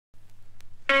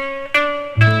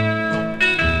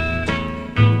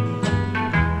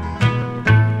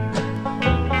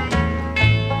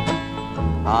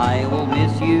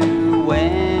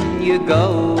you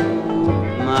go,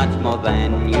 much more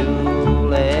than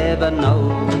you'll ever know.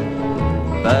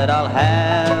 But I'll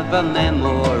have a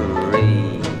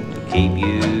memory to keep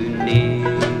you near.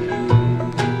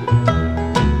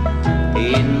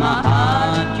 In my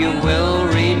heart you will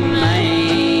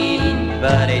remain,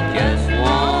 but it just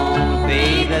won't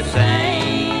be the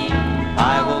same.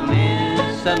 I will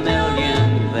miss a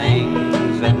million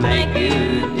things that make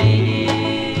you dear.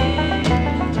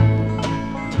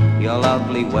 Your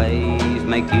lovely ways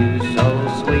make you so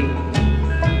sweet.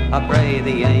 I pray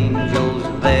the angels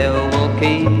there will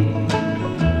keep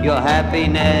your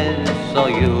happiness, so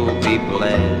you'll be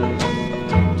blessed,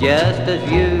 just as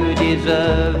you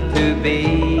deserve to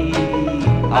be.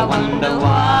 I wonder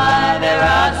why there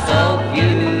are so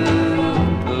few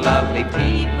lovely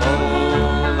people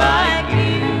like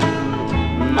you.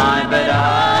 My, but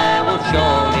I will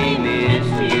surely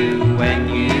miss you when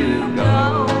you go.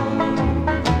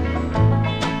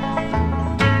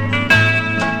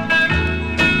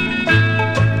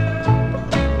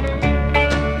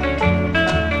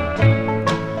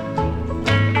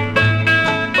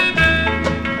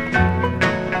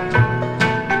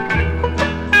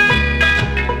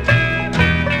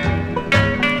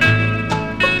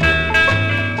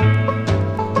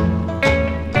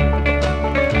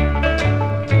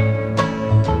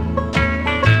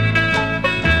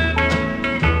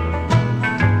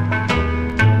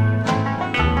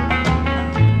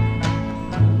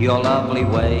 Your lovely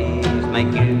ways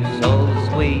make you so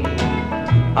sweet.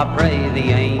 I pray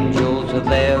the angels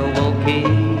there will keep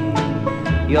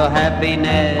your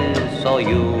happiness, so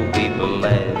you'll be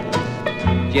blessed,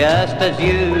 just as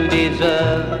you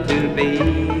deserve to be.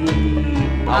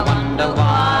 I wonder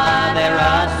why